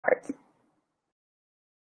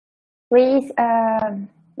Please,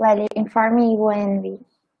 Lely, inform me when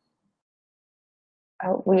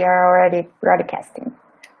we are already broadcasting.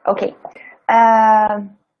 Ok.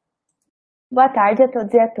 Boa tarde a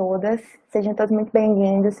todos e a todas. Sejam todos muito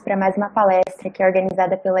bem-vindos para mais uma palestra que é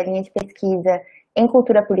organizada pela Linha de Pesquisa em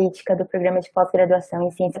Cultura Política do Programa de Pós-Graduação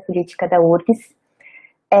em Ciência Política da UFRGS.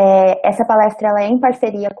 Essa palestra ela é em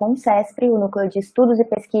parceria com o CESPRI, o Núcleo de Estudos e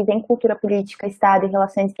Pesquisa em Cultura Política, Estado e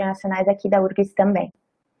Relações Internacionais aqui da UFRGS também.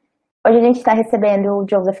 Hoje a gente está recebendo o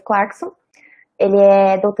Joseph Clarkson. Ele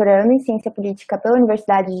é doutorando em Ciência Política pela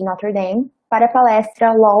Universidade de Notre Dame para a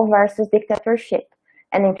palestra Law versus Dictatorship,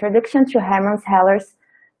 An Introduction to Hermann Heller's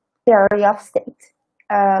Theory of State.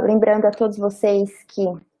 Lembrando a todos vocês que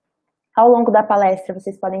ao longo da palestra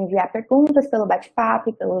vocês podem enviar perguntas pelo bate-papo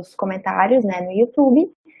e pelos comentários, né, no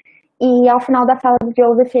YouTube. E ao final da fala do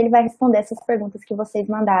Joseph, ele vai responder essas perguntas que vocês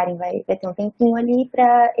mandarem. Vai ter um tempinho ali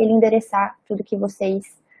para ele endereçar tudo que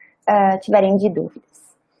vocês tiverem de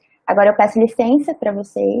dúvidas. Agora eu peço licença para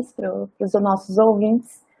vocês, para os nossos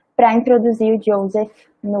ouvintes, para introduzir o Joseph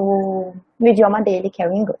no idioma dele, que é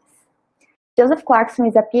o inglês. Joseph Clarkson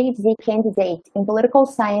is a PhD candidate in political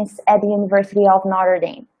science at the University of Notre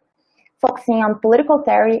Dame, focusing on political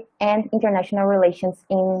theory and international relations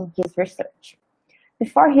in his research.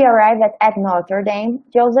 Before he arrived at Notre Dame,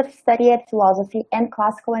 Joseph studied philosophy and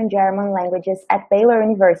classical and German languages at Baylor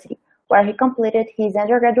University, where he completed his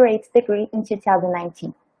undergraduate degree in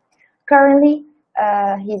 2019. Currently,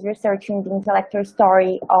 he is researching the intellectual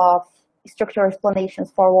story of structural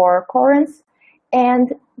explanations for war currents and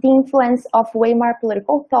the influence of Weimar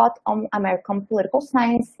political thought on American political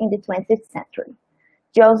science in the 20th century.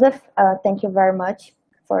 Joseph, thank you very much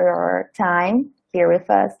for your time here with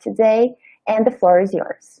us today, and the floor is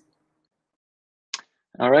yours.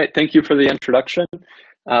 All right, thank you for the introduction.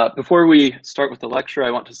 Before we start with the lecture,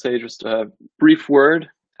 I want to say just a brief word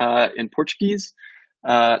in Portuguese.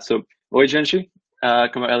 Oi, gente.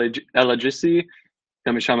 Como ela disse,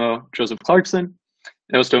 eu me chamo Joseph Clarkson.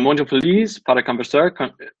 Eu estou muito feliz para conversar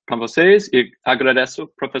com vocês e agradeço ao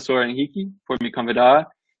professor Henrique por me convidar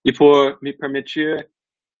e por me permitir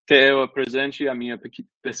que eu apresente a minha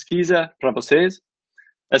pesquisa para vocês.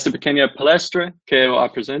 Essa pequena palestra que eu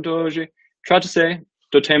apresento hoje trata-se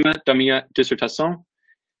do tema da minha dissertação,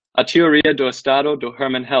 a teoria do Estado do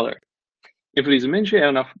Hermann Heller. Infelizmente,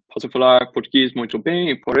 eu não posso falar português muito bem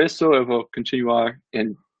e por isso eu vou continuar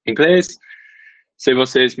em inglês, se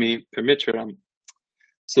vocês me permitirem.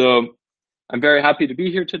 So, I'm very happy to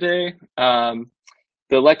be here today.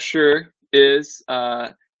 The lecture is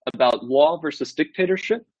about law versus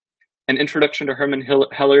dictatorship, an introduction to Hermann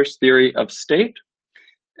Heller's theory of state.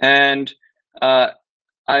 And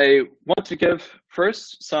I want to give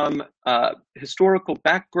first some historical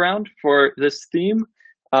background for this theme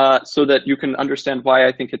so that you can understand why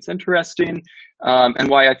I think it's interesting and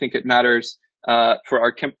why I think it matters for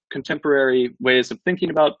our contemporary ways of thinking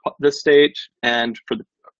about the state and for the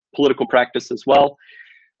political practice as well.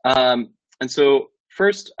 And so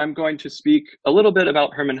first, I'm going to speak a little bit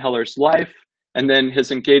about Hermann Heller's life and then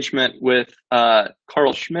his engagement with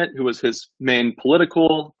Carl Schmitt, who was his main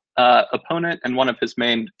political opponent and one of his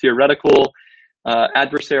main theoretical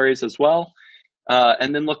adversaries as well,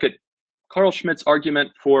 and then look at Carl Schmitt's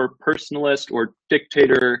argument for personalist or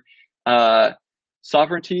dictator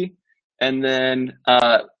sovereignty, and then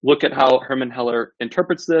look at how Hermann Heller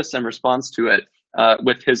interprets this and responds to it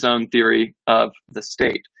with his own theory of the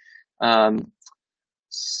state.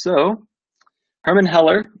 So Hermann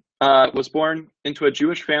Heller was born into a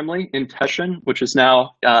Jewish family in Teschen, which is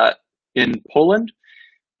now in Poland,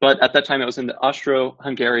 but at that time it was in the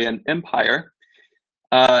Austro-Hungarian Empire.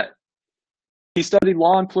 He studied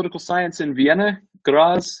law and political science in Vienna,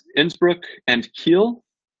 Graz, Innsbruck, and Kiel.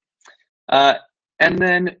 And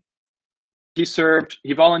then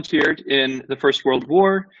he volunteered in the First World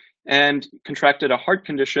War and contracted a heart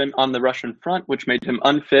condition on the Russian front, which made him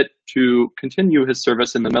unfit to continue his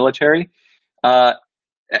service in the military,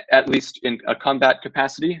 at least in a combat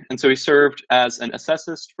capacity. And so he served as an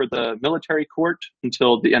assessist for the military court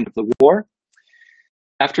until the end of the war.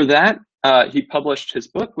 After that, he published his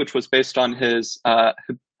book, which was based on his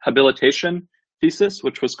habilitation thesis,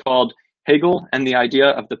 which was called Hegel and the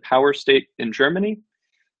Idea of the Power State in Germany,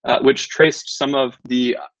 which traced some of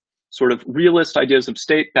the sort of realist ideas of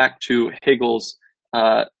state back to Hegel's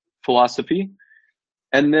philosophy.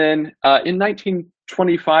 And then in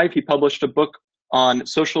 1925, he published a book on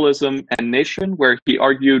socialism and nation, where he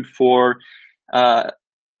argued for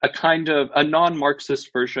a kind of a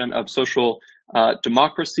non-Marxist version of social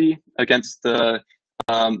democracy against the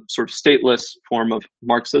sort of stateless form of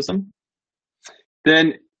Marxism.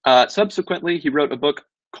 Then subsequently, he wrote a book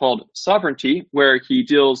called Sovereignty, where he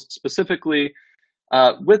deals specifically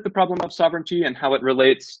with the problem of sovereignty and how it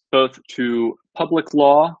relates both to public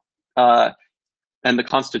law and the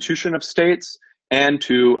constitution of states, and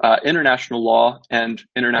to international law and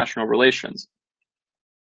international relations.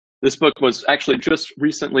 This book was actually just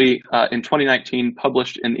recently, in 2019,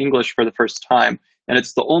 published in English for the first time, and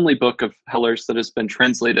it's the only book of Heller's that has been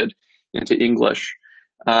translated into English.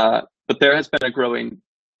 But there has been a growing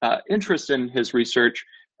interest in his research,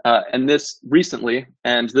 and this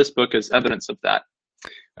book is evidence of that.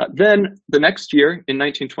 Then the next year, in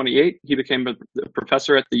 1928, he became a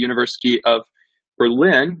professor at the University of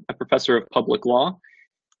Berlin, a professor of public law,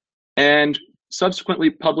 and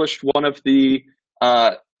subsequently published one of the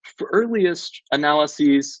earliest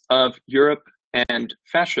analyses of Europe and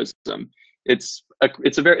fascism. It's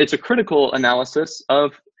a critical analysis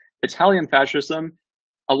of Italian fascism,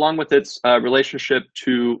 along with its relationship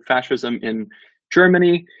to fascism in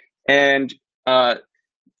Germany, and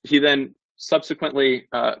he then subsequently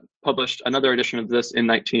published another edition of this in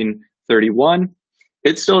 1931.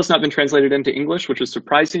 It still has not been translated into English, which is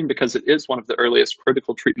surprising because it is one of the earliest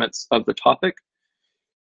critical treatments of the topic.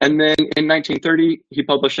 And then in 1930, he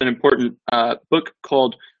published an important book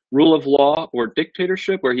called Rule of Law or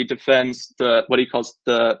Dictatorship, where he defends what he calls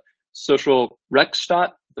the social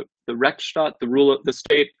Rechtsstaat, the Rechtsstaat, the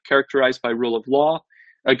state characterized by rule of law,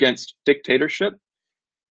 against dictatorship.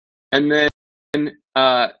 And then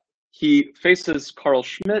he faces Carl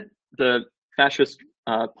Schmitt, the fascist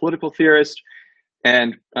political theorist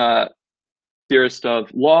and theorist of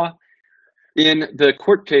law, in the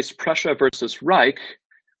court case Prussia versus Reich,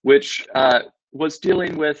 which was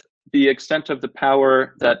dealing with the extent of the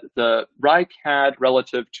power that the Reich had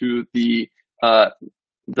relative to the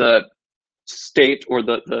state, or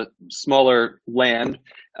the smaller land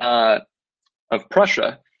of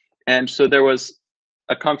Prussia. And so there was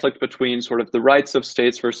a conflict between sort of the rights of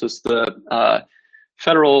states versus the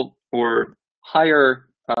federal or higher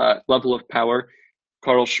level of power.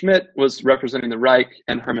 Carl Schmitt was representing the Reich,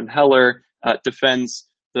 and Hermann Heller defends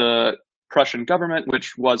the Prussian government,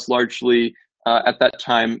 which was largely at that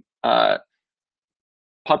time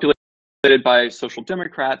populated by social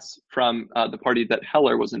democrats from the party that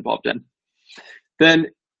Heller was involved in. Then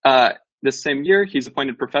this same year, he's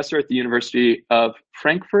appointed professor at the University of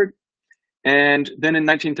Frankfurt. And then in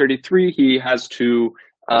 1933, he has to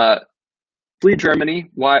flee Germany.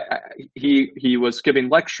 He was giving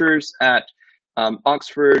lectures at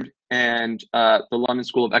Oxford and the London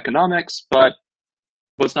School of Economics, but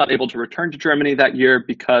was not able to return to Germany that year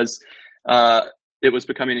because it was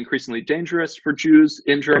becoming increasingly dangerous for Jews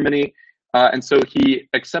in Germany. And so he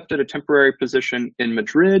accepted a temporary position in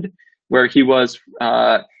Madrid, where he was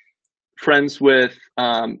friends with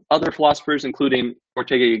other philosophers, including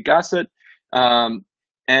Ortega y Gasset.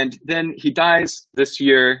 And then he dies this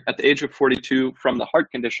year at the age of 42 from the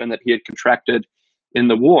heart condition that he had contracted in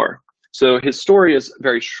the war. So his story is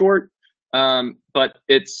very short, but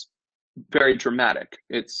it's very dramatic.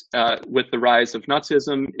 It's with the rise of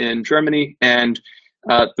Nazism in Germany and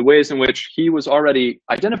the ways in which he was already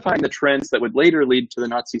identifying the trends that would later lead to the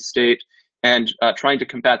Nazi state, and trying to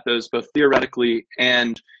combat those both theoretically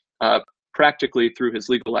and practically through his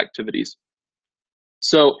legal activities.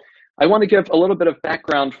 So I want to give a little bit of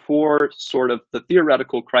background for sort of the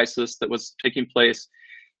theoretical crisis that was taking place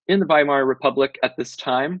in the Weimar Republic at this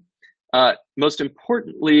time. Most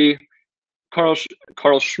importantly,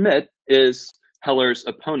 Carl Schmitt is Heller's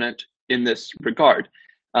opponent in this regard.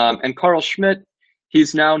 And Carl Schmitt,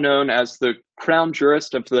 he's now known as the crown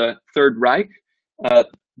jurist of the Third Reich.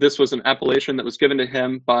 This was an appellation that was given to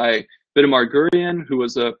him by Widemar Gurian, who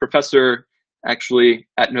was a professor actually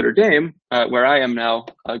at Notre Dame, where I am now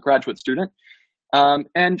a graduate student.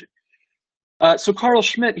 So Carl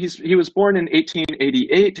Schmitt, he was born in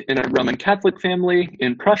 1888 in a Roman Catholic family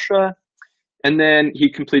in Prussia, and then he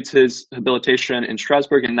completes his habilitation in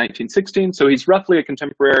Strasbourg in 1916. So he's roughly a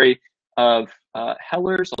contemporary of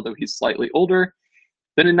Heller's, although he's slightly older.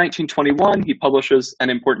 Then in 1921, he publishes an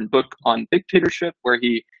important book on dictatorship, where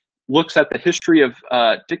he looks at the history of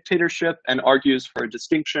dictatorship and argues for a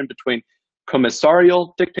distinction between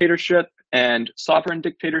commissarial dictatorship and sovereign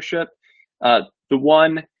dictatorship. The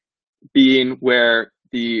one being where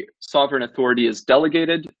the sovereign authority is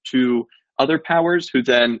delegated to other powers who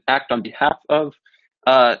then act on behalf of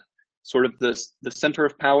sort of the center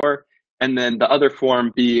of power, and then the other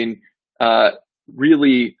form being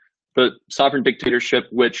really the sovereign dictatorship,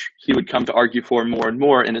 which he would come to argue for more and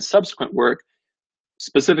more in his subsequent work,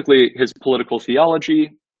 specifically his Political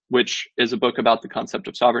Theology, which is a book about the concept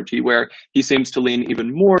of sovereignty, where he seems to lean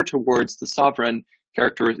even more towards the sovereign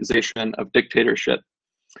characterization of dictatorship.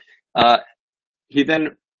 He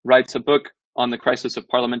then writes a book on the crisis of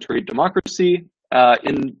parliamentary democracy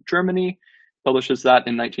in Germany, publishes that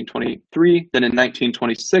in 1923. Then in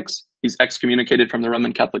 1926, he's excommunicated from the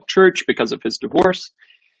Roman Catholic Church because of his divorce.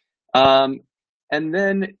 And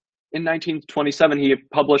then in 1927, he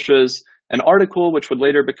publishes an article which would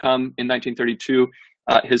later become, in 1932,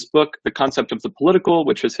 his book, The Concept of the Political,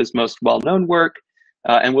 which is his most well-known work.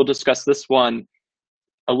 And we'll discuss this one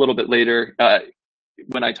a little bit later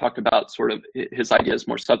when I talk about sort of his ideas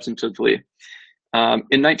more substantively.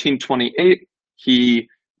 In 1928, he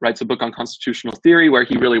writes a book on constitutional theory where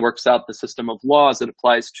he really works out the system of law as it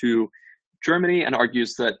applies to Germany and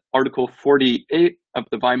argues that Article 48 of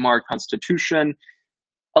the Weimar Constitution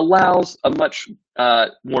allows a much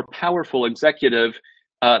more powerful executive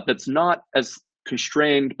that's not as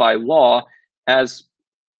constrained by law as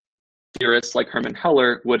theorists like Hermann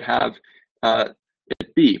Heller would have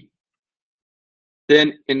it be. Then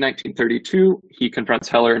in 1932, he confronts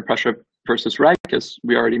Heller in Prussia versus Reich, as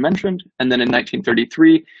we already mentioned. And then in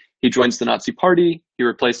 1933, he joins the Nazi Party. He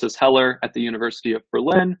replaces Heller at the University of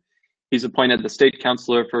Berlin. He's appointed the state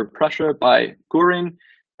counselor for Prussia by Göring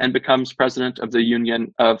and becomes president of the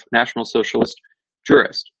Union of National Socialist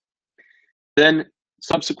Jurists. Then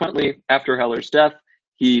subsequently, after Heller's death,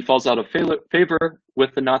 he falls out of favor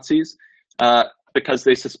with the Nazis because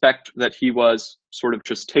they suspect that he was sort of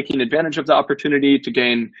just taking advantage of the opportunity to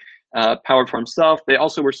gain power for himself. They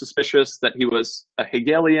also were suspicious that he was a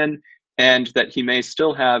Hegelian and that he may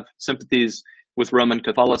still have sympathies with Roman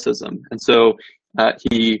Catholicism. And so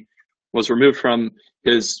he was removed from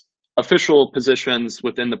his official positions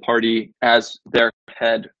within the party as their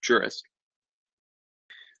head jurist.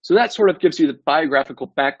 So that sort of gives you the biographical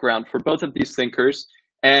background for both of these thinkers.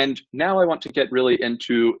 And now I want to get really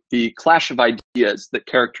into the clash of ideas that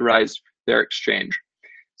characterized their exchange.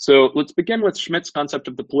 So let's begin with Schmitt's concept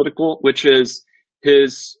of the political, which is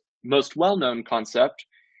his most well-known concept.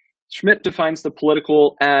 Schmitt defines the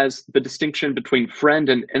political as the distinction between friend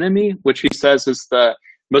and enemy, which he says is the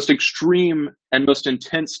most extreme and most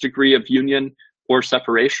intense degree of union or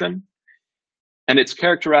separation. And it's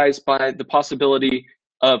characterized by the possibility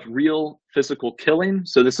of real physical killing.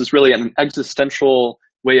 So this is really an existential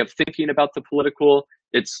way of thinking about the political.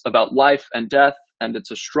 It's about life and death, and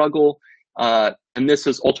it's a struggle. And this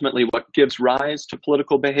is ultimately what gives rise to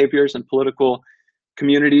political behaviors and political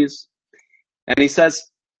communities. And he says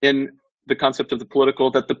in the concept of the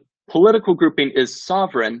political that the political grouping is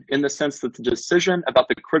sovereign in the sense that the decision about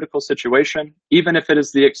the critical situation, even if it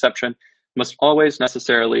is the exception, must always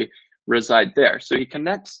necessarily reside there. So he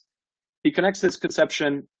connects his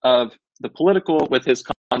conception of the political with his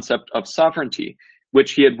concept of sovereignty,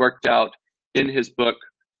 which he had worked out in his book,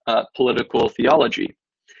 Political Theology.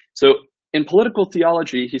 So in political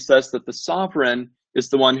theology, he says that the sovereign is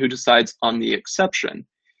the one who decides on the exception.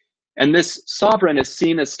 And this sovereign is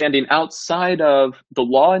seen as standing outside of the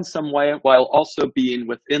law in some way while also being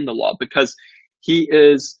within the law, because he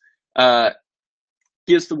is the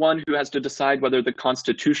one who has to decide whether the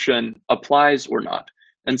Constitution applies or not.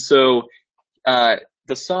 And so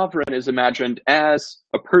the sovereign is imagined as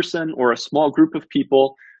a person or a small group of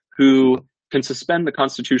people who can suspend the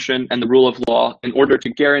Constitution and the rule of law in order to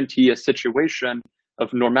guarantee a situation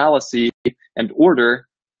of normalcy and order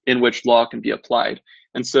in which law can be applied.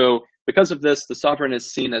 And so because of this, the sovereign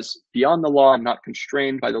is seen as beyond the law and not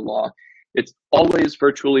constrained by the law. It's always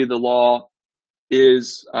virtually the law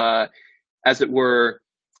is, as it were,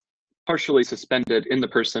 partially suspended in the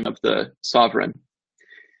person of the sovereign.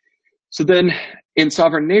 So then in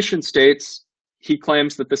sovereign nation states, he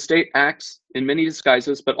claims that the state acts in many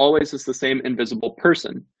disguises, but always as the same invisible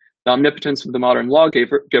person. The omnipotence of the modern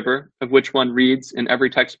lawgiver, of which one reads in every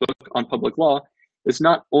textbook on public law, is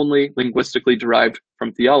not only linguistically derived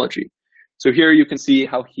from theology. So here you can see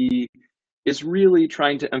how he is really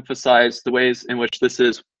trying to emphasize the ways in which this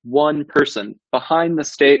is one person. Behind the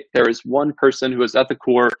state, there is one person who is at the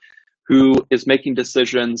core, who is making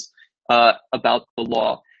decisions about the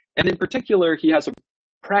law. And in particular, he has a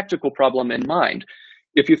practical problem in mind.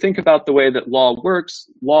 If you think about the way that law works,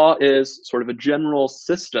 law is sort of a general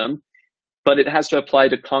system, but it has to apply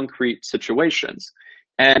to concrete situations.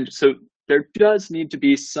 And so there does need to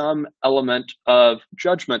be some element of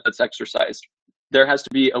judgment that's exercised. There has to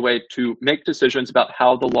be a way to make decisions about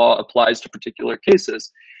how the law applies to particular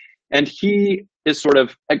cases. And he is sort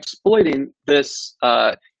of exploiting this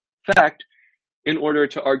fact in order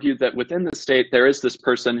to argue that within the state, there is this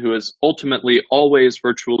person who is ultimately always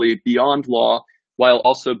virtually beyond law, while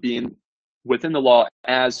also being within the law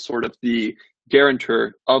as sort of the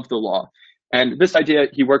guarantor of the law. And this idea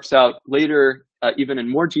he works out later even in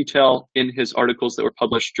more detail in his articles that were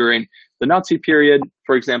published during the Nazi period.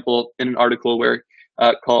 For example, in an article where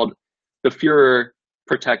called "The Führer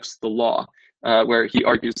Protects the Law," where he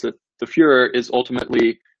argues that the Führer is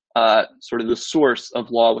ultimately sort of the source of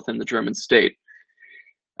law within the German state.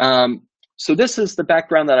 So this is the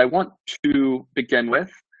background that I want to begin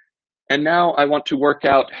with. And now I want to work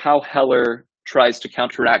out how Heller tries to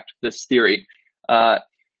counteract this theory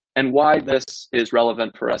and why this is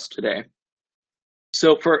relevant for us today.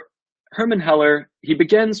 So for Hermann Heller, he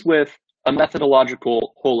begins with a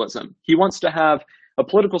methodological holism. He wants to have a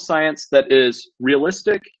political science that is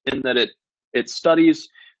realistic in that it studies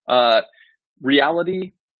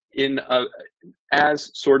reality in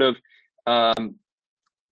as sort of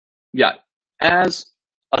as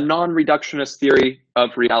a non-reductionist theory of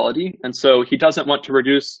reality. And so he doesn't want to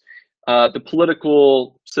reduce the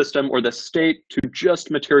political system or the state to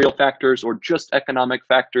just material factors or just economic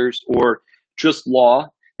factors or just law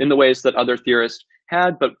in the ways that other theorists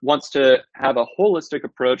had, but wants to have a holistic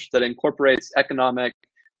approach that incorporates economic,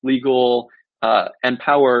 legal, and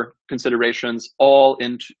power considerations all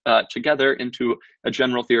together into a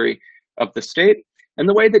general theory of the state. And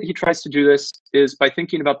the way that he tries to do this is by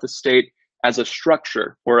thinking about the state as a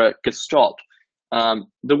structure or a gestalt.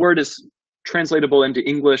 The word is translatable into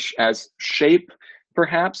English as shape,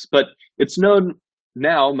 perhaps, but it's known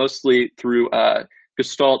now mostly through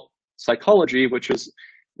gestalt psychology, which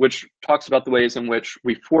talks about the ways in which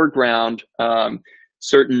we foreground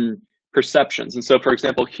certain perceptions. And so, for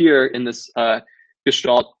example, here in this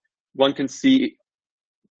gestalt, one can see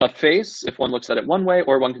a face if one looks at it one way,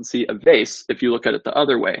 or one can see a vase if you look at it the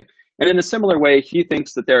other way. And in a similar way, he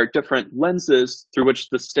thinks that there are different lenses through which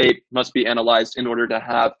the state must be analyzed in order to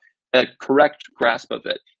have a correct grasp of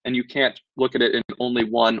it. And you can't look at it in only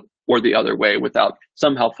one or the other way without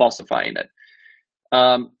somehow falsifying it.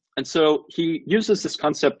 And so he uses this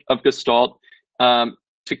concept of gestalt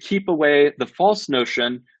to keep away the false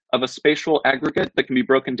notion of a spatial aggregate that can be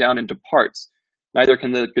broken down into parts. Neither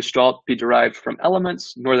can the gestalt be derived from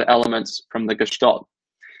elements, nor the elements from the gestalt.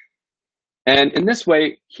 And in this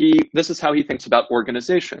way, this is how he thinks about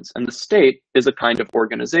organizations. And the state is a kind of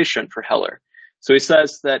organization for Heller. So he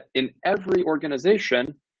says that in every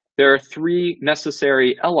organization, there are three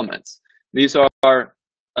necessary elements. These are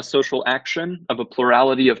a social action of a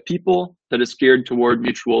plurality of people that is geared toward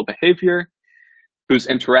mutual behavior, whose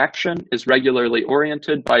interaction is regularly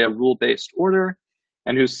oriented by a rule-based order,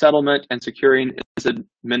 and whose settlement and securing is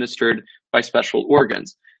administered by special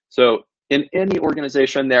organs. So in any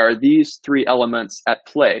organization, there are these three elements at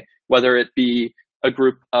play, whether it be a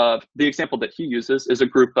group of, the example that he uses is a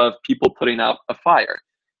group of people putting out a fire.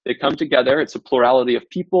 They come together, it's a plurality of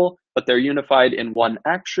people, but they're unified in one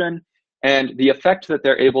action, and the effect that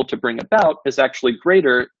they're able to bring about is actually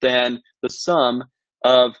greater than the sum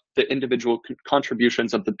of the individual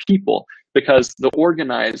contributions of the people, because the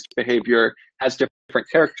organized behavior has different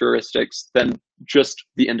characteristics than just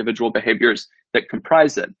the individual behaviors that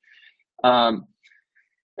comprise it. And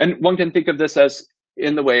one can think of this as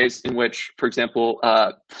in the ways in which, for example,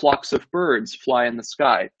 flocks of birds fly in the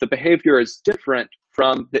sky. The behavior is different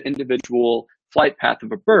from the individual flight path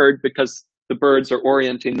of a bird because the birds are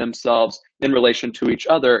orienting themselves in relation to each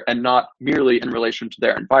other and not merely in relation to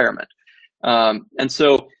their environment. And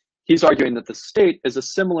so he's arguing that the state is a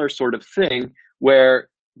similar sort of thing where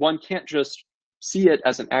one can't just see it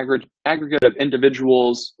as an aggregate of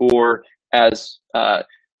individuals or as the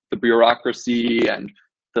bureaucracy and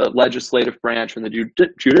the legislative branch and the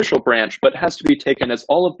judicial branch, but has to be taken as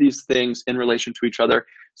all of these things in relation to each other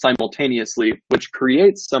simultaneously, which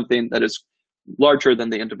creates something that is larger than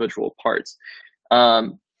the individual parts.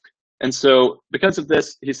 And so because of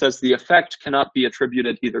this, he says the effect cannot be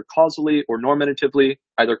attributed either causally or normatively,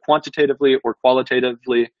 either quantitatively or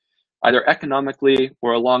qualitatively, either economically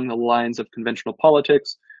or along the lines of conventional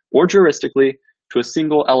politics, or juristically to a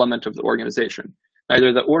single element of the organization.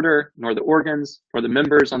 Neither the order, nor the organs, nor the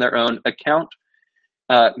members on their own account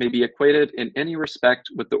may be equated in any respect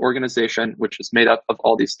with the organization which is made up of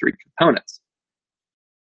all these three components.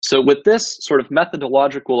 So with this sort of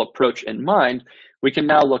methodological approach in mind, we can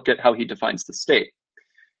now look at how he defines the state.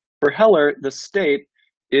 For Heller, the state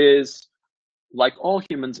is, like all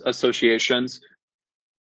human associations,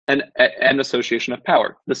 an association of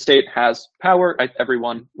power. The state has power,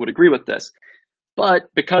 everyone would agree with this. But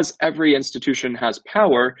because every institution has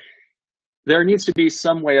power, there needs to be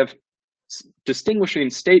some way of distinguishing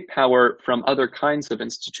state power from other kinds of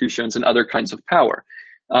institutions and other kinds of power.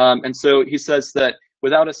 And so he says that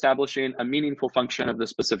without establishing a meaningful function of the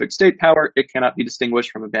specific state power, it cannot be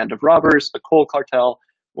distinguished from a band of robbers, a coal cartel,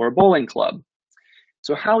 or a bowling club.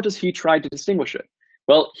 So how does he try to distinguish it?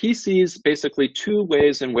 Well, he sees basically two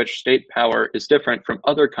ways in which state power is different from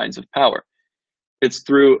other kinds of power. It's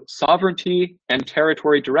through sovereignty and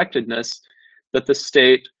territory directedness that the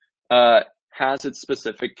state has its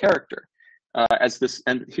specific character.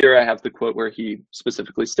 And here I have the quote where he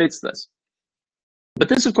specifically states this. But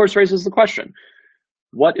this, of course, raises the question,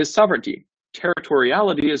 what is sovereignty?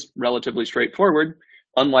 Territoriality is relatively straightforward,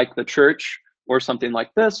 unlike the church or something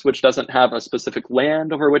like this, which doesn't have a specific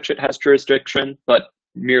land over which it has jurisdiction, but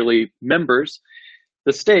merely members.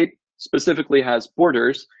 The state specifically has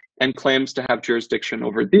borders and claims to have jurisdiction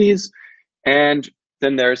over these. And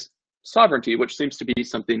then there's sovereignty, which seems to be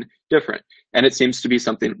something different. And it seems to be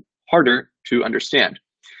something harder to understand.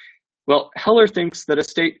 Well, Heller thinks that a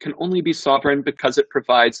state can only be sovereign because it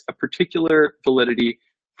provides a particular validity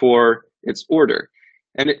for its order.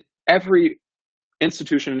 And every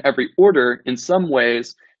institution, every order, in some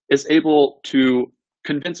ways, is able to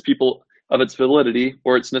convince people of its validity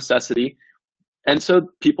or its necessity. And so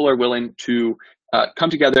people are willing to come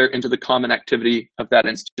together into the common activity of that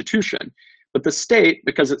institution. But the state,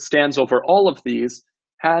 because it stands over all of these,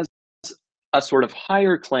 has a sort of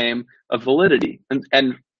higher claim of validity.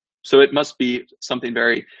 And so it must be something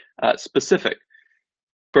very specific.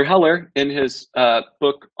 For Heller, in his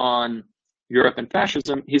book on Europe and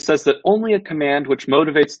Fascism, he says that only a command which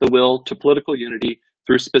motivates the will to political unity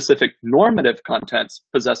through specific normative contents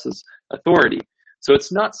possesses authority. So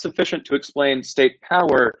it's not sufficient to explain state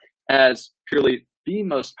power as purely the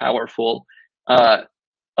most powerful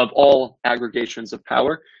of all aggregations of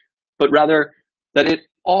power, but rather that it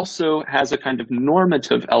also has a kind of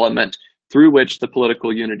normative element through which the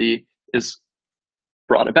political unity is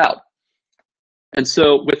brought about. And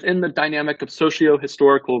so within the dynamic of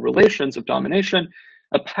socio-historical relations of domination,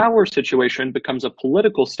 a power situation becomes a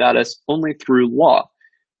political status only through law.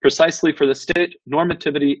 Precisely for the state,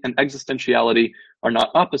 normativity and existentiality are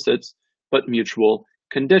not opposites, but mutual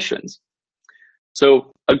conditions.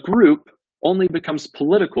 So a group only becomes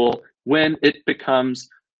political when it becomes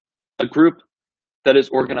a group that is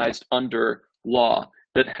organized under law,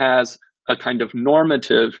 that has a kind of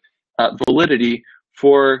normative validity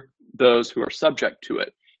for those who are subject to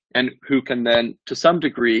it, and who can then, to some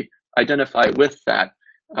degree, identify with that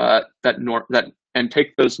and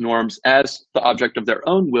take those norms as the object of their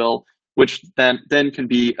own will, which then can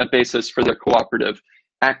be a basis for their cooperative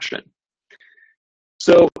action.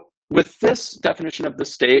 So with this definition of the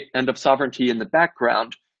state and of sovereignty in the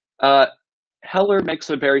background, Heller makes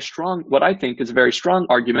a very strong, what I think is a very strong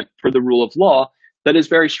argument for the rule of law that is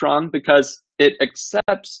very strong because it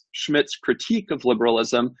accepts Schmitt's critique of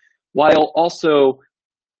liberalism while also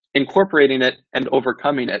incorporating it and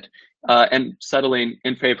overcoming it and settling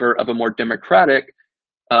in favor of a more democratic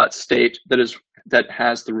state that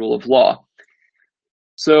has the rule of law.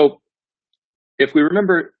 So if we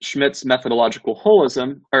remember Schmitt's methodological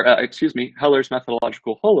holism, or Heller's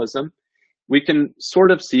methodological holism, we can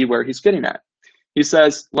sort of see where he's getting at. He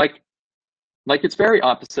says, like its very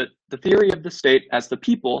opposite, the theory of the state as the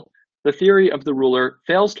people, the theory of the ruler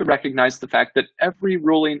fails to recognize the fact that every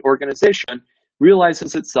ruling organization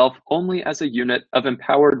realizes itself only as a unit of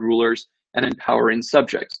empowered rulers and empowering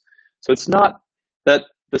subjects. So it's not that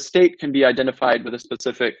the state can be identified with a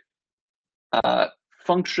specific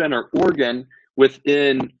function or organ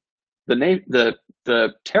within the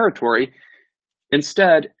territory.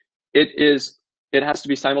 Instead, it has to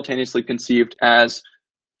be simultaneously conceived as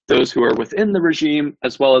those who are within the regime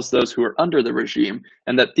as well as those who are under the regime,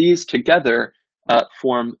 and that these together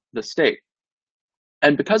form the state.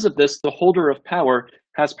 And because of this, the holder of power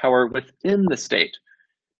has power within the state,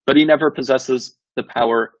 but he never possesses the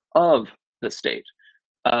power of the state.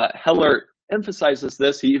 Heller emphasizes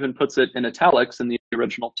this. He even puts it in italics in the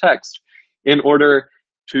original text in order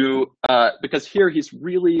to, because here he's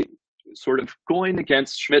really sort of going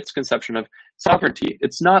against Schmitt's conception of sovereignty.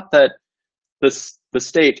 It's not that the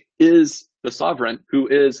state is the sovereign who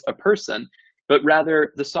is a person, but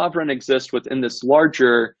rather the sovereign exists within this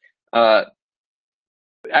larger,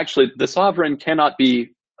 actually the sovereign cannot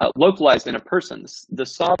be localized in a person. The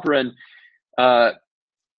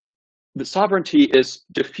sovereignty is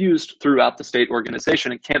diffused throughout the state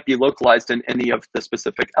organization. It can't be localized in any of the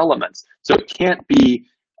specific elements. So it can't be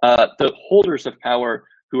the holders of power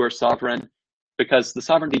who are sovereign, because the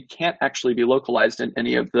sovereignty can't actually be localized in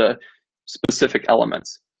any of the specific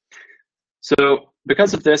elements. So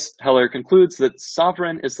because of this, Heller concludes that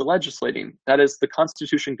sovereign is the legislating, that is the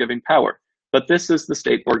constitution giving power, but this is the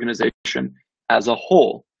state organization as a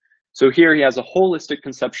whole. So here he has a holistic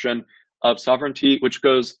conception of sovereignty, which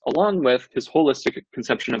goes along with his holistic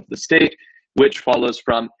conception of the state, which follows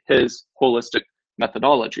from his holistic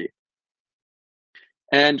methodology.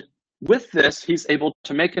 And with this, he's able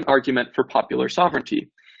to make an argument for popular sovereignty.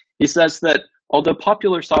 He says that although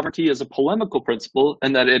popular sovereignty is a polemical principle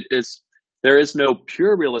and that there is no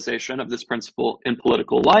pure realization of this principle in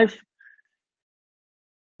political life,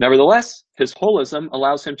 nevertheless, his holism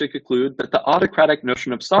allows him to conclude that the autocratic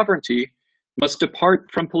notion of sovereignty must depart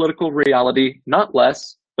from political reality not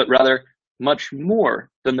less, but rather much more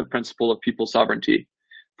than the principle of people's sovereignty.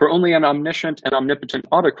 For only an omniscient and omnipotent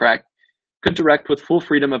autocrat could direct with full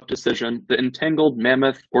freedom of decision the entangled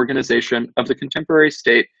mammoth organization of the contemporary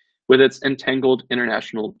state with its entangled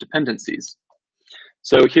international dependencies.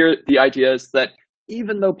 So here the idea is that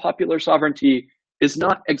even though popular sovereignty is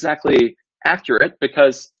not exactly accurate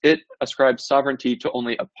because it ascribes sovereignty to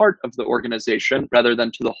only a part of the organization rather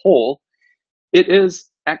than to the whole, it is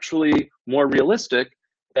actually more realistic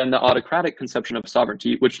than the autocratic conception of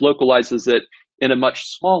sovereignty, which localizes it in a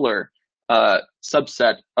much smaller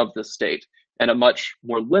subset of the state and a much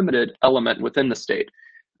more limited element within the state.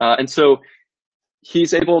 And so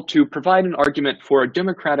he's able to provide an argument for a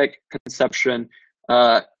democratic conception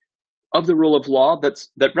of the rule of law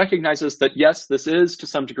that recognizes that, yes, this is to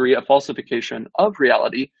some degree a falsification of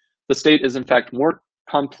reality. The state is in fact more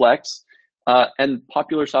complex, and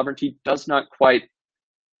popular sovereignty does not quite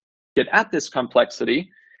get at this complexity,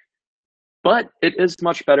 but it is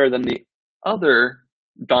much better than the other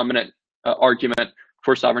dominant argument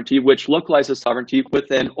for sovereignty, which localizes sovereignty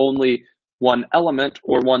within only one element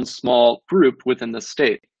or one small group within the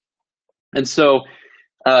state. And so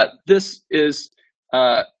this is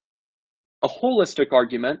a holistic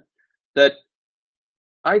argument that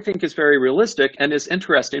I think is very realistic and is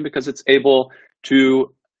interesting because it's able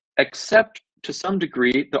to accept to some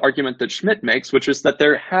degree the argument that Schmitt makes, which is that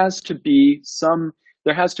there have to be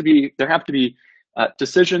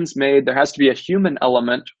decisions made. There has to be a human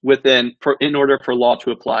element in order for law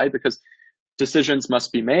to apply, because decisions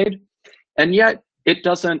must be made. And yet it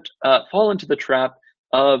doesn't fall into the trap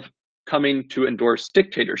of coming to endorse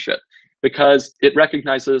dictatorship, because it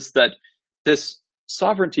recognizes that this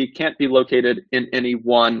sovereignty can't be located in any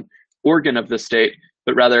one organ of the state,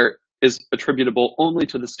 but rather is attributable only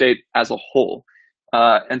to the state as a whole.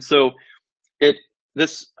 And so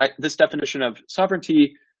this definition of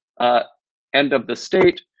sovereignty and of the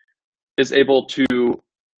state is able to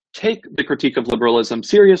take the critique of liberalism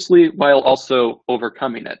seriously while also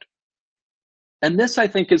overcoming it. And this, I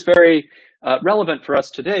think, is very relevant for us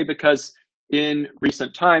today, because in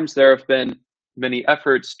recent times there have been many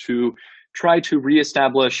efforts to try to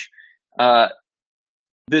reestablish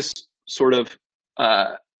this sort of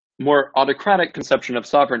more autocratic conception of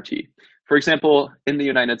sovereignty. For example, in the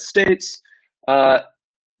United States,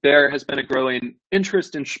 there has been a growing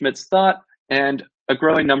interest in Schmitt's thought, and a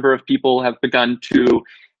growing number of people have begun to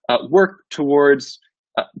work towards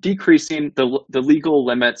decreasing the legal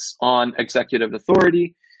limits on executive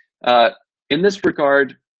authority. In this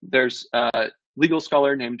regard, there's a legal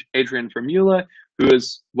scholar named Adrian Vermeulen, who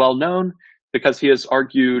is well known because he has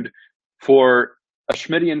argued for a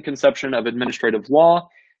Schmittian conception of administrative law,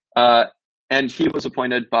 and he was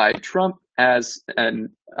appointed by Trump as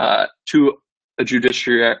to a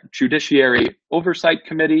judiciary oversight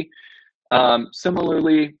committee.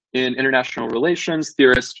 Similarly, in international relations,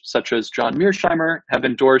 theorists such as John Mearsheimer have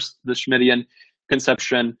endorsed the Schmittian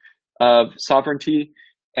conception of sovereignty,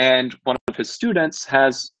 and one of his students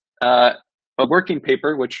has a working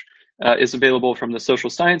paper which is available from the Social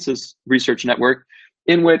Sciences Research Network,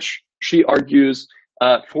 in which she argues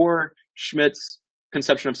for Schmitt's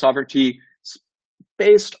conception of sovereignty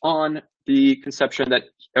based on the conception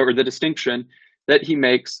or the distinction that he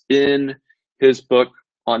makes in his book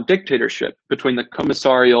on dictatorship between the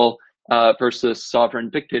commissarial versus sovereign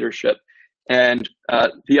dictatorship. And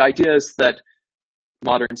the idea is that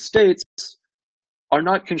modern states are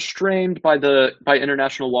not constrained by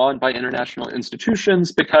international law and by international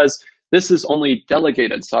institutions, because this is only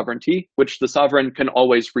delegated sovereignty, which the sovereign can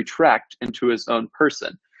always retract into his own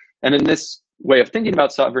person. And in this way of thinking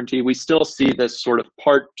about sovereignty, we still see this sort of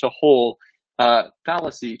part to whole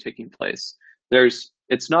fallacy taking place.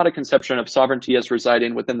 It's not a conception of sovereignty as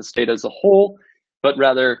residing within the state as a whole, but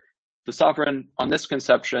rather the sovereign on this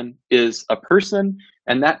conception is a person,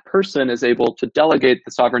 and that person is able to delegate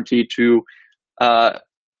the sovereignty to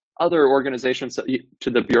other organizations, to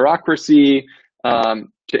the bureaucracy,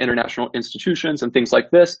 to international institutions and things like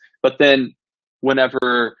this, but then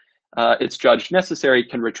whenever it's judged necessary,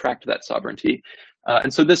 can retract that sovereignty.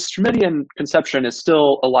 And so this Schmittian conception is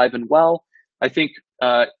still alive and well. I think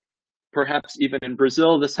perhaps even in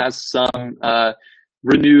Brazil, this has some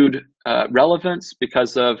renewed relevance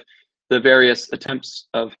because of the various attempts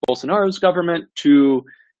of Bolsonaro's government to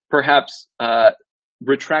perhaps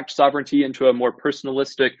retract sovereignty into a more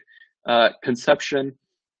personalistic conception.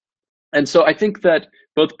 And so I think that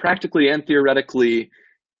both practically and theoretically,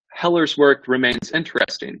 Heller's work remains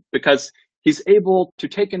interesting because he's able to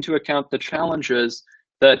take into account the challenges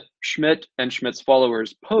that Schmitt and Schmitt's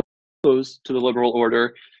followers pose to the liberal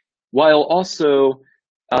order, while also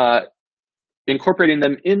incorporating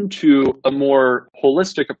them into a more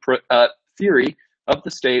holistic theory of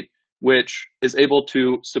the state, which is able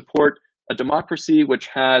to support a democracy which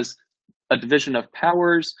has a division of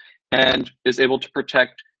powers and is able to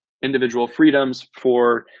protect individual freedoms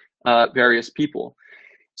for various people.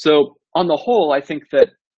 So on the whole, I think that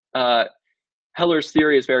Heller's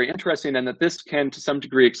theory is very interesting, and that this can to some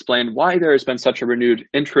degree explain why there has been such a renewed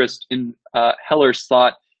interest in Heller's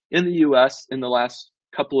thought in the US in the last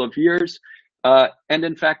couple of years. And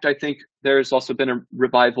in fact, I think there's also been a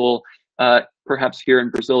revival perhaps here in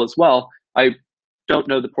Brazil as well. I don't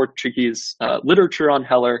know the Portuguese literature on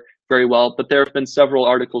Heller very well, but there have been several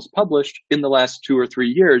articles published in the last 2 or 3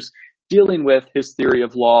 years dealing with his theory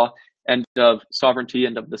of law and of sovereignty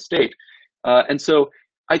and of the state. And so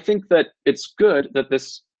I think that it's good that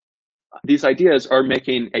these ideas are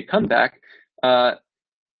making a comeback.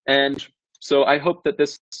 And so I hope that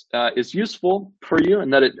this is useful for you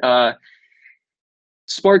and that it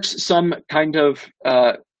sparks some kind of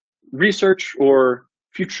research or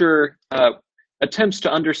future attempts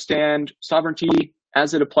to understand sovereignty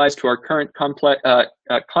as it applies to our current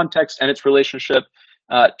context and its relationship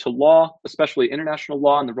to law, especially international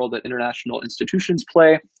law, and the role that international institutions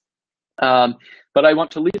play. But I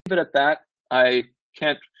want to leave it at that. I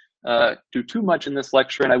can't do too much in this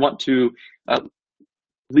lecture, and I want to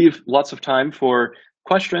leave lots of time for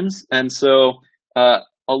questions. And so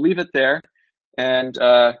I'll leave it there. And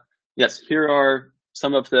yes, here are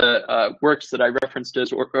some of the works that I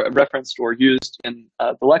referenced or used in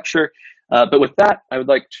the lecture. But with that, I would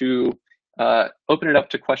like to open it up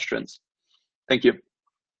to questions. Thank you.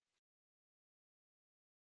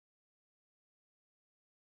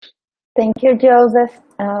 Thank you, Joseph.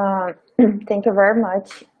 Thank you very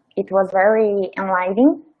much. It was very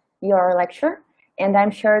enlightening, your lecture, and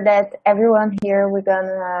I'm sure that everyone here, we're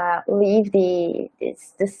gonna leave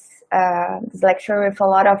this lecture with a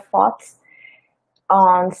lot of thoughts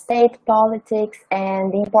on state politics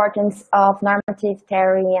and the importance of normative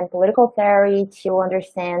theory and political theory to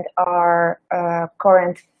understand our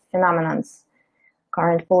current phenomenons,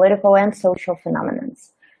 current political and social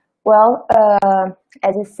phenomenons. Well,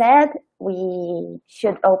 as you said, we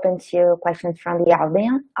should open to questions from the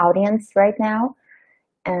audience right now.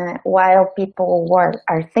 While people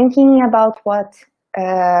are thinking about what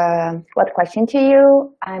question to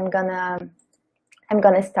you, I'm gonna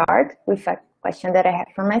start with a question that I have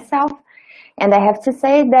for myself. And I have to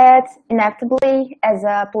say that inevitably, as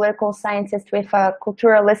a political scientist with a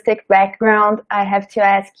culturalistic background, I have to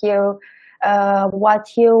ask you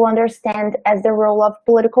what you understand as the role of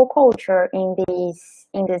political culture in these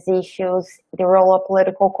issues, the role of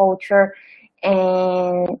political culture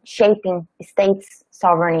in shaping states'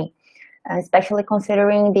 sovereignty, especially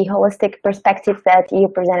considering the holistic perspective that you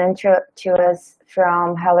presented to us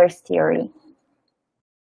from Heller's theory.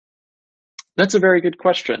 That's a very good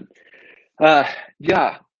question.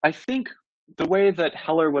 Yeah, I think the way that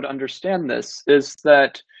Heller would understand this is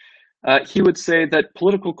that he would say that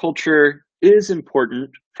political culture is important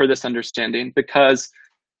for this understanding because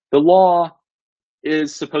the law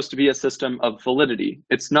is supposed to be a system of validity.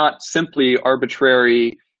 It's not simply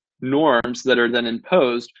arbitrary norms that are then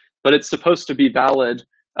imposed, but it's supposed to be valid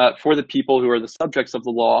for the people who are the subjects of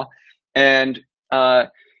the law. And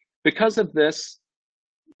because of this,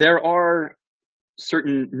 there are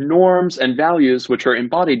certain norms and values which are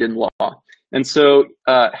embodied in law. And so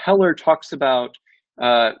Heller talks about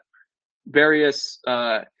various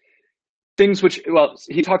things which, well,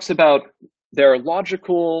 he talks about there are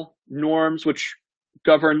logical norms which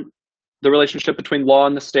govern the relationship between law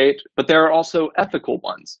and the state, but there are also ethical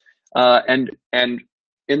ones. And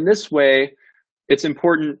in this way, it's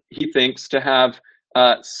important, he thinks, to have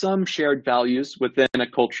some shared values within a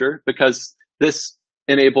culture, because this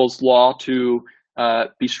enables law to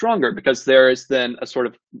be stronger, because there is then a sort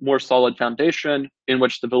of more solid foundation in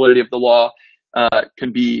which the validity of the law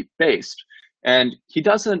can be based. And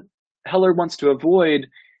Heller wants to avoid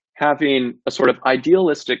having a sort of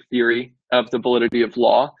idealistic theory of the validity of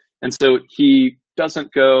law. And so he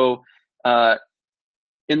doesn't go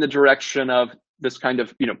in the direction of this kind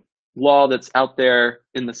of, law that's out there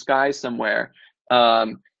in the sky somewhere.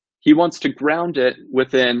 He wants to ground it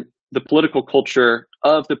within the political culture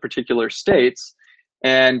of the particular states.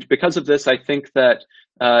 And because of this, I think that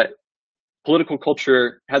political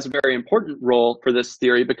culture has a very important role for this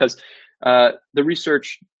theory, because the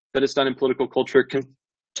research that is done in political culture can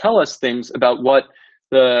tell us things about what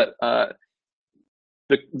the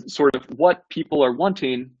sort of what people are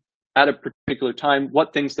wanting at a particular time,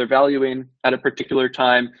 what things they're valuing at a particular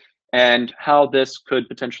time, and how this could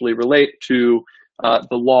potentially relate to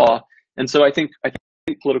the law. And so I think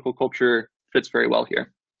political culture fits very well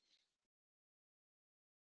here.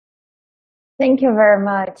 Thank you very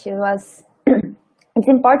much. It's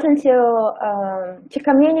important to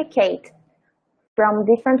communicate from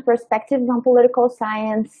different perspectives on political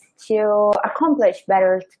science to accomplish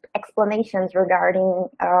better explanations regarding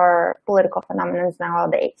our political phenomena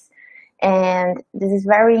nowadays. And this is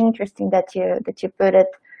very interesting that you put it,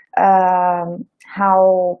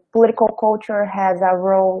 how political culture has a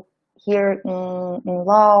role here in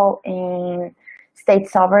law, in state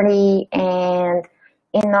sovereignty, and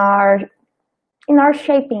in our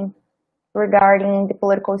shaping regarding the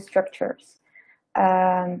political structures.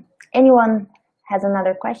 Anyone has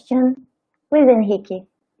another question? Please, Henrique,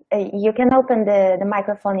 you can open the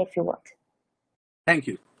microphone if you want. Thank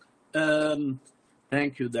you.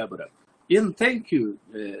 Thank you, Deborah. And thank you,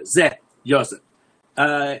 Joseph.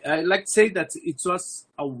 I'd like to say that it was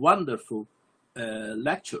a wonderful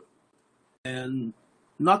lecture, and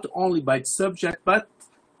not only by the subject, but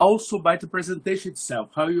also by the presentation itself,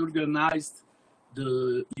 how you organized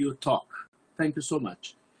your talk. Thank you so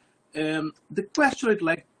much. The question I'd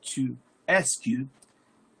like to ask you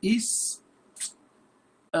is,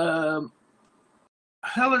 Heller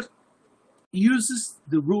uses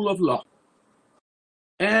the rule of law.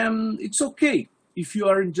 And it's okay if you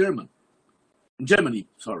are in Germany,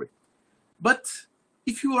 sorry. But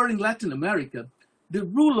if you are in Latin America, the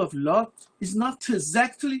rule of law is not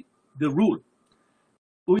exactly the rule.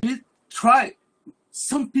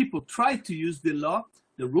 Some people try to use the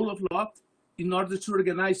rule of law, in order to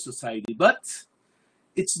organize society, but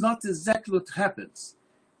it's not exactly what happens.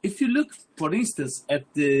 If you look, for instance, at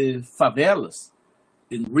the favelas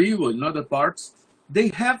in Rio and other parts, they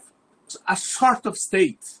have a sort of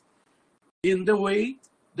state in the way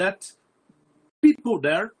that people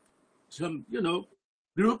there, some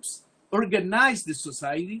groups, organize the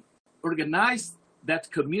society, organize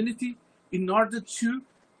that community in order to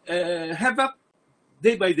have a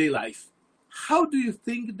day-by-day life. How do you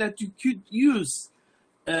think that you could use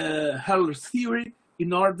Heller's theory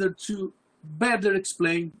in order to better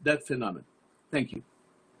explain that phenomenon? Thank you.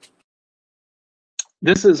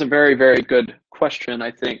 This is a very, very good question,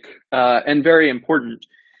 I think, and very important.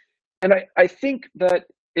 And I think that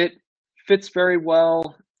it fits very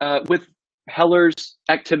well with Heller's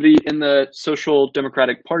activity in the Social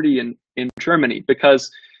Democratic Party in Germany,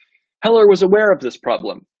 because Heller was aware of this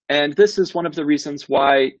problem. And this is one of the reasons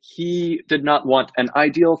why he did not want an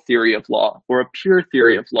ideal theory of law or a pure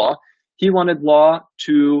theory of law. He wanted law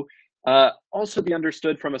to also be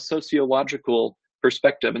understood from a sociological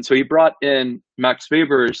perspective. And so he brought in Max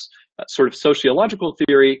Weber's sort of sociological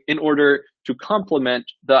theory in order to complement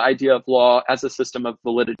the idea of law as a system of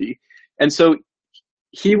validity. And so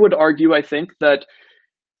he would argue, I think, that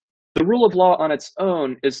the rule of law on its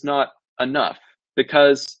own is not enough,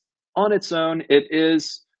 because on its own,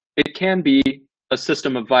 it can be a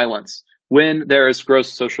system of violence when there is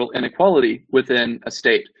gross social inequality within a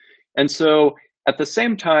state. And so at the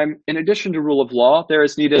same time, in addition to rule of law, there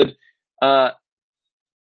is needed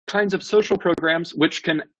kinds of social programs which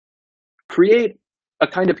can create a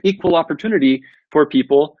kind of equal opportunity for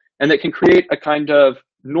people, and that can create a kind of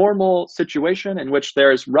normal situation in which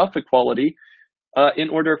there is rough equality in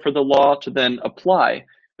order for the law to then apply.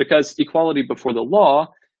 Because equality before the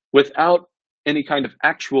law, without any kind of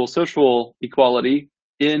actual social equality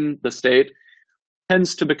in the state,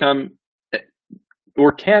 tends to become,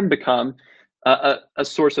 or can become, a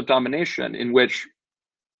source of domination in which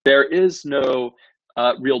there is no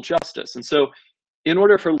real justice. And so in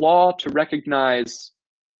order for law to recognize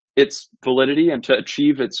its validity and to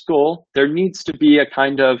achieve its goal, there needs to be a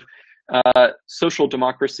kind of social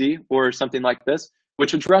democracy or something like this,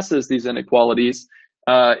 which addresses these inequalities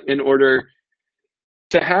in order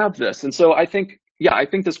to have this. And so I think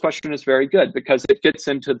this question is very good, because it gets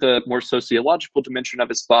into the more sociological dimension of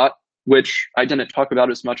his thought, which I didn't talk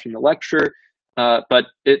about as much in the lecture, but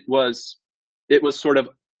it was sort of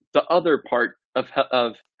the other part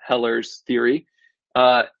of Heller's theory.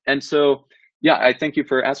 And so, yeah, I thank you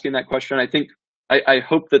for asking that question. I think I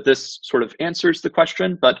hope that this sort of answers the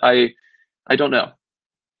question, but I don't know.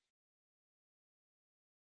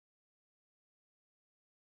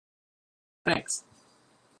 Thanks.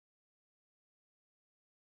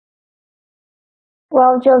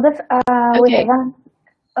 Well, Joseph, we Okay. have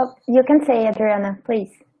oh, you can say, Adriana,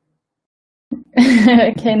 please.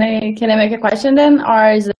 Can I make a question then,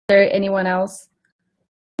 or is there anyone else?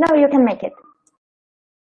 No, you can make it.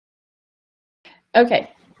 Okay.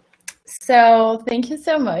 So thank you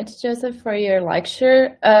so much, Joseph, for your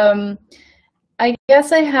lecture. I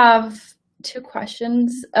guess I have two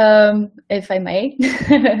questions, if I may.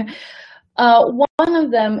 One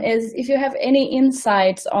of them is if you have any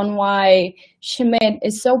insights on why Schmidt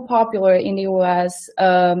is so popular in the US,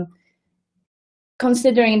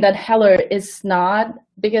 considering that Heller is not,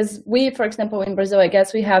 because we, for example, in Brazil, I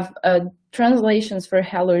guess we have translations for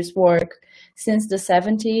Heller's work since the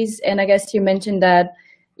 70s. And I guess you mentioned that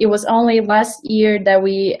it was only last year that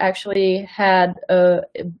we actually had a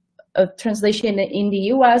translation in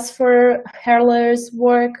the US for Heller's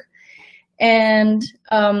work. And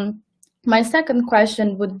my second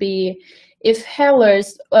question would be if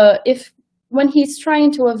Heller's, when he's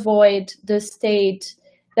trying to avoid the state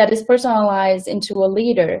that is personalized into a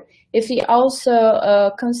leader, if he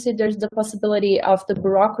also considers the possibility of the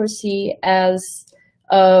bureaucracy as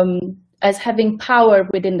having power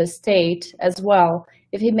within the state as well,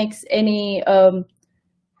 if he makes any,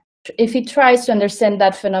 if he tries to understand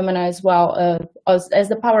that phenomena as well as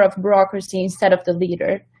the power of bureaucracy instead of the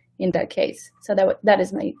leader in that case. So that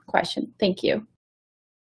is my question. Thank you.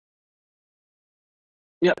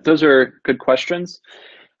 Yeah, those are good questions.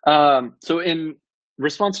 So in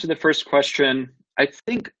response to the first question, I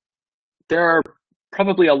think there are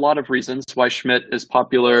probably a lot of reasons why Schmidt is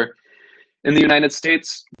popular in the United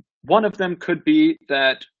States. One of them could be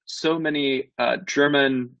that so many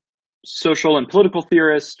German social and political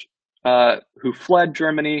theorists who fled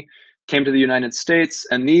Germany came to the United States,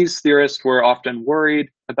 and these theorists were often worried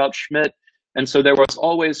about Schmidt. And so there was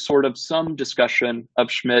always sort of some discussion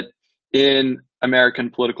of Schmidt in American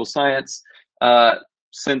political science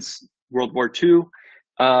since World War II.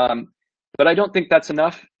 But I don't think that's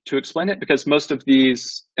enough to explain it, because most of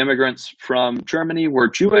these immigrants from Germany were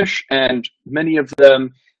Jewish, and many of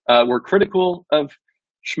them were critical of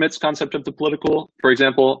Schmidt's concept of the political. For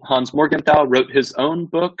example, Hans Morgenthau wrote his own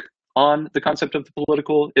book on the concept of the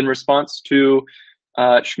political in response to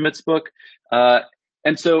Schmidt's book.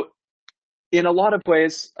 And so in a lot of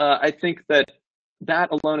ways, I think that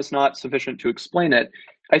alone is not sufficient to explain it.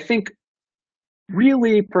 I think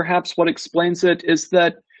really perhaps what explains it is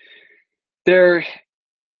that there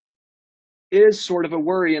is sort of a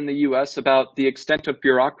worry in the US about the extent of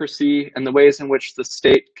bureaucracy and the ways in which the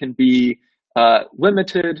state can be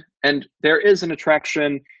limited. And there is an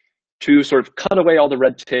attraction to sort of cut away all the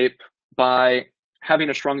red tape by having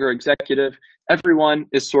a stronger executive. Everyone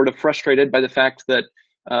is sort of frustrated by the fact that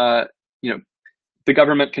the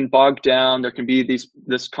government can bog down. There can be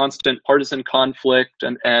this constant partisan conflict,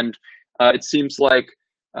 and it seems like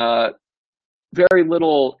very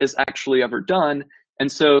little is actually ever done.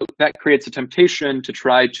 And so that creates a temptation to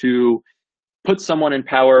try to put someone in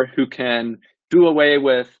power who can do away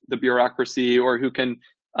with the bureaucracy, or who can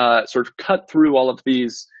sort of cut through all of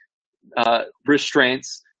these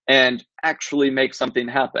restraints and actually make something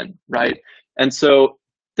happen, right? And so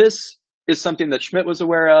this is something that Schmidt was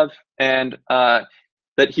aware of, and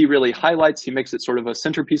that he really highlights. He makes it sort of a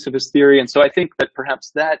centerpiece of his theory. And so I think that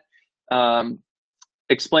perhaps that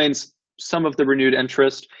explains some of the renewed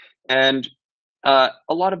interest. And a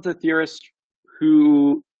lot of the theorists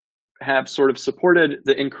who have sort of supported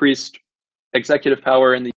the increased executive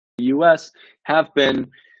power in the US have been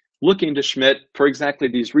looking to Schmidt for exactly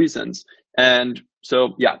these reasons. And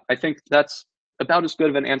so, yeah, I think that's about as good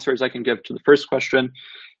of an answer as I can give to the first question.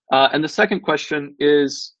 And the second question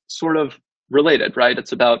is sort of related, right?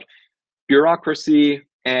 It's about bureaucracy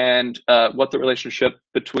and what the relationship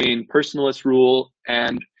between personalist rule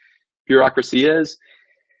and bureaucracy is.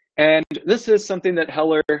 And this is something that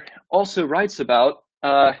Heller also writes about,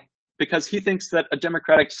 because he thinks that a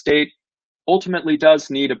democratic state ultimately does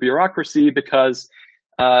need a bureaucracy, because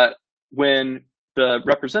when the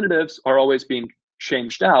representatives are always being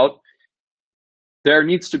changed out, there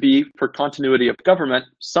needs to be, for continuity of government,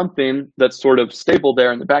 something that's sort of stable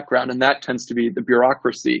there in the background, and that tends to be the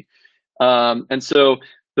bureaucracy. And so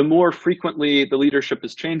the more frequently the leadership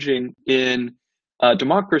is changing in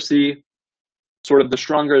democracy, sort of the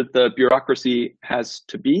stronger the bureaucracy has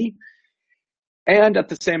to be. And at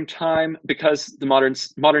the same time, because the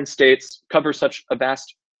modern states cover such a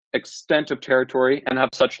vast extent of territory and have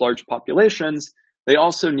such large populations, they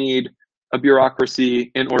also need a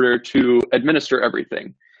bureaucracy in order to administer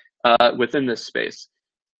everything within this space.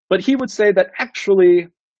 But he would say that actually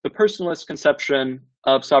the personalist conception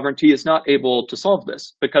of sovereignty is not able to solve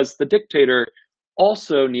this, because the dictator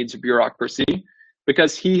also needs a bureaucracy,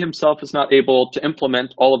 because he himself is not able to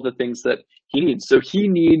implement all of the things that he needs. So he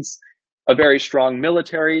needs a very strong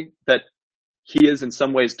military that he is in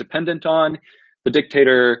some ways dependent on. The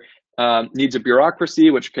dictator needs a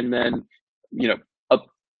bureaucracy which can then,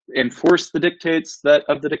 enforce the dictates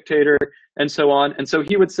of the dictator, and so on. And so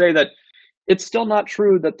he would say that it's still not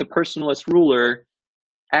true that the personalist ruler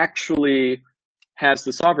actually has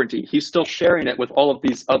the sovereignty. He's still sharing it with all of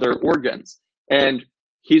these other organs. And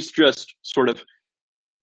he's just sort of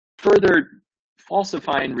further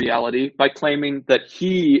falsifying reality by claiming that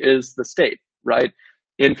he is the state, right?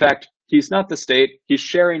 In fact, he's not the state. He's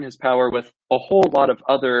sharing his power with a whole lot of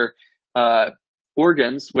other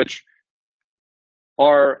organs, which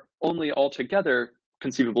are only altogether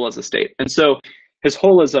conceivable as a state. And so his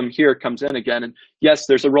holism here comes in again. And yes,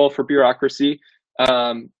 there's a role for bureaucracy,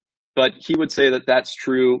 but he would say that that's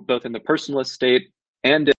true both in the personalist state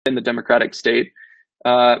and in the democratic state.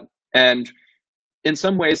 And in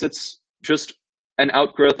some ways, it's just an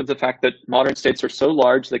outgrowth of the fact that modern states are so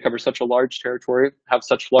large, they cover such a large territory, have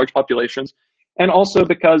such large populations, and also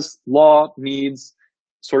because law needs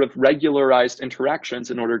sort of regularized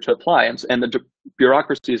interactions in order to apply. And the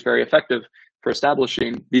bureaucracy is very effective for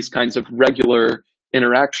establishing these kinds of regular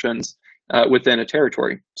interactions within a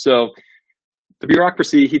territory. So the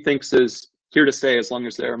bureaucracy, he thinks, is here to stay as long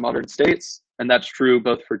as there are modern states. And that's true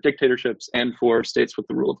both for dictatorships and for states with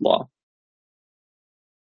the rule of law.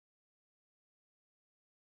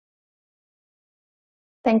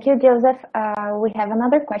 Thank you, Joseph. We have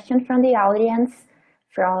another question from the audience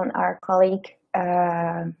from our colleague,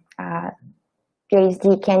 PhD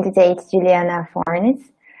candidate Juliana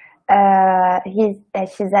Fornes.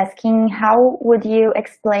 She's asking, how would you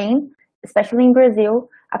explain, especially in Brazil,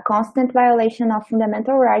 a constant violation of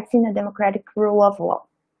fundamental rights in a democratic rule of law?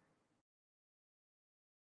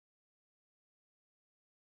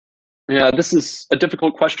 Yeah, this is a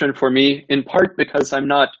difficult question for me, in part because I'm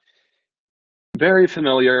not very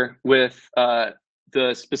familiar with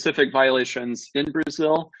the specific violations in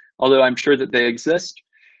Brazil, although I'm sure that they exist.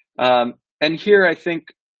 And here I think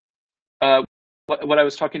what I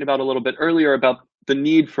was talking about a little bit earlier about the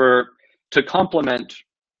need to complement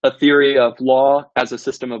a theory of law as a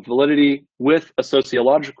system of validity with a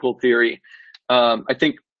sociological theory, I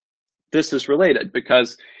think this is related,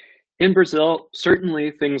 because in Brazil,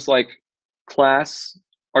 certainly things like class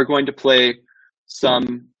are going to play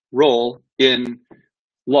some role in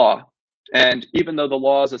law. And even though the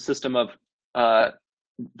law is a system of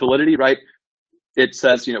validity, right? It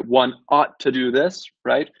says, one ought to do this,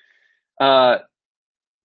 right?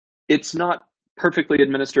 It's not perfectly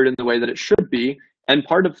administered in the way that it should be. And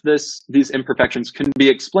part of these imperfections can be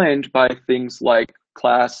explained by things like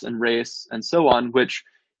class and race and so on, which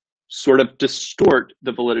sort of distort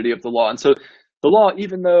the validity of the law. And so the law,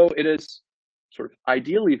 even though it is sort of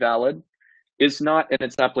ideally valid, is not in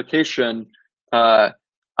its application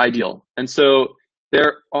ideal. And so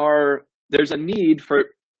there's a need for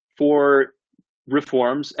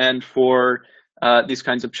reforms and for these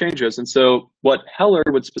kinds of changes. And so what Heller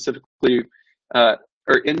would specifically,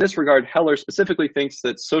 or in this regard, Heller specifically thinks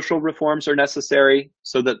that social reforms are necessary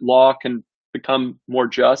so that law can become more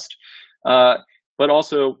just, but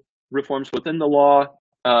also reforms within the law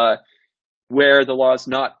where the law is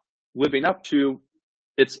not living up to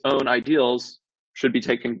its own ideals should be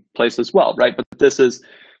taking place as well, right? But this is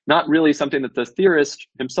not really something that the theorist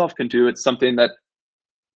himself can do. It's something that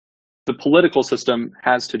the political system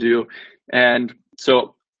has to do. And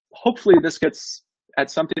so hopefully this gets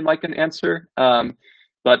at something like an answer,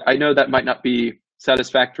 but I know that might not be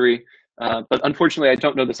satisfactory. But unfortunately, I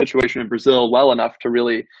don't know the situation in Brazil well enough to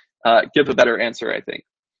really give a better answer, I think.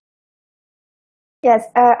 Yes,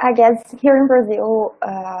 I guess here in Brazil,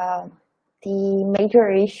 the major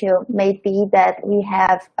issue may be that we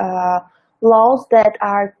have laws that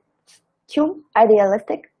are too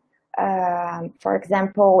idealistic. For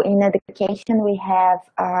example, in education, we have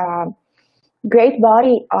a great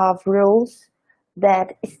body of rules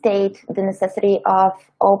that state the necessity of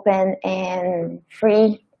open and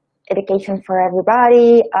free education for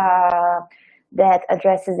everybody, that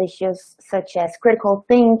addresses issues such as critical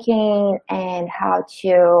thinking and how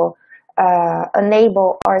to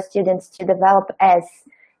enable our students to develop as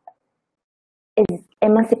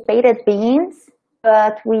emancipated beings,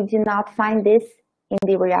 but we do not find this in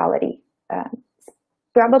the reality.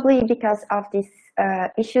 Probably because of these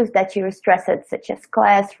issues that you stressed, such as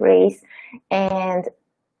class, race, and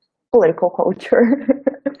political culture.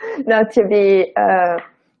 Not to be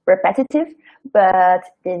repetitive, but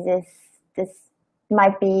this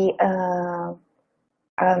might be a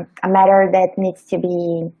matter that needs to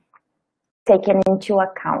be taken into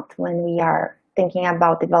account when we are thinking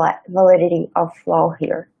about the validity of law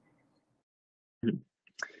here.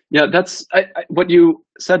 Yeah, that's what you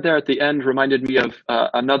said there at the end reminded me of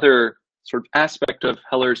another sort of aspect of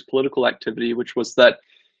Heller's political activity, which was that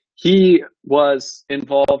he was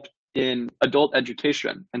involved in adult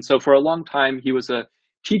education. And so for a long time, he was a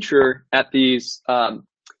teacher at these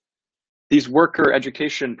worker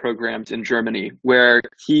education programs in Germany, where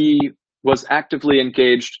he was actively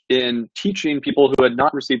engaged in teaching people who had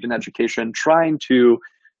not received an education, trying to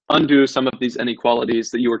undo some of these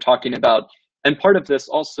inequalities that you were talking about. And part of this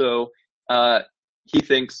also, he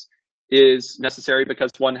thinks, is necessary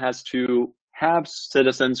because one has to have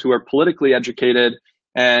citizens who are politically educated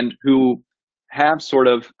and who have sort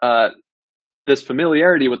of this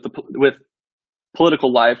familiarity with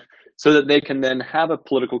political life, so that they can then have a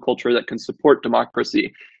political culture that can support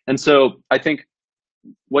democracy. And so I think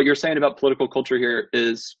what you're saying about political culture here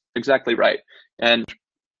is exactly right. And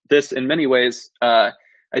this, in many ways, I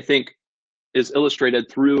think, is illustrated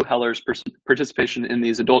through Heller's participation in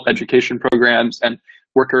these adult education programs and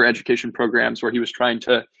worker education programs, where he was trying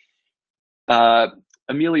to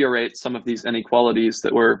ameliorate some of these inequalities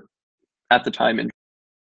that were at the time in.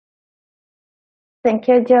 Thank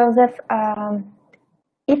you, Joseph.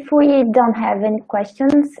 If we don't have any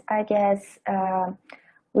questions, I guess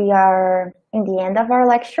we are in the end of our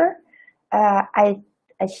lecture. I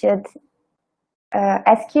should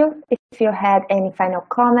ask you if you had any final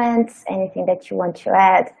comments, anything that you want to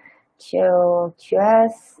add to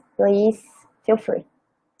us, please feel free.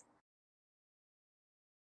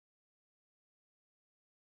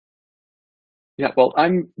 Yeah, well,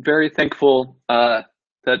 I'm very thankful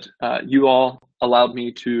that you all allowed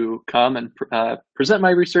me to come and present my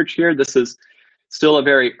research here. This is still a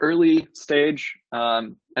very early stage.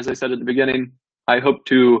 As I said at the beginning, I hope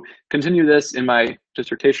to continue this in my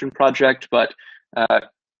dissertation project, but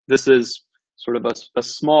this is sort of a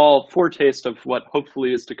small foretaste of what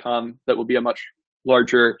hopefully is to come that will be a much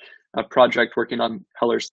larger project working on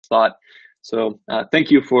Heller's thought. So thank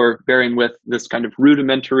you for bearing with this kind of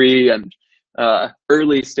rudimentary and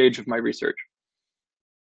early stage of my research.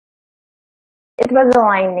 It was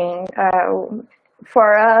aligning.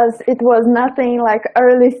 For us, it was nothing like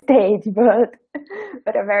early stage, but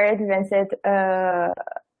a very advanced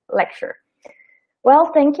lecture.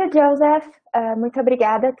 Well, thank you, Joseph. Muito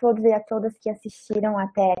obrigada a todos e a todas que assistiram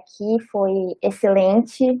até aqui. Foi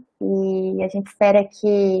excelente e a gente espera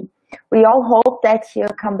que we all hope that you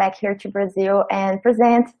come back here to Brazil and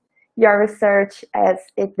present your research as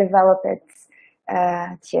it develops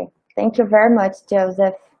too. Thank you very much,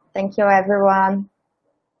 Joseph. Thank you, everyone.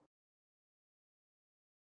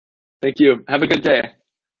 Thank you. Have a good day.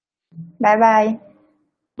 Bye-bye.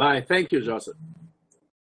 Bye. Thank you, Joseph.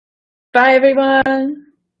 Bye, everyone.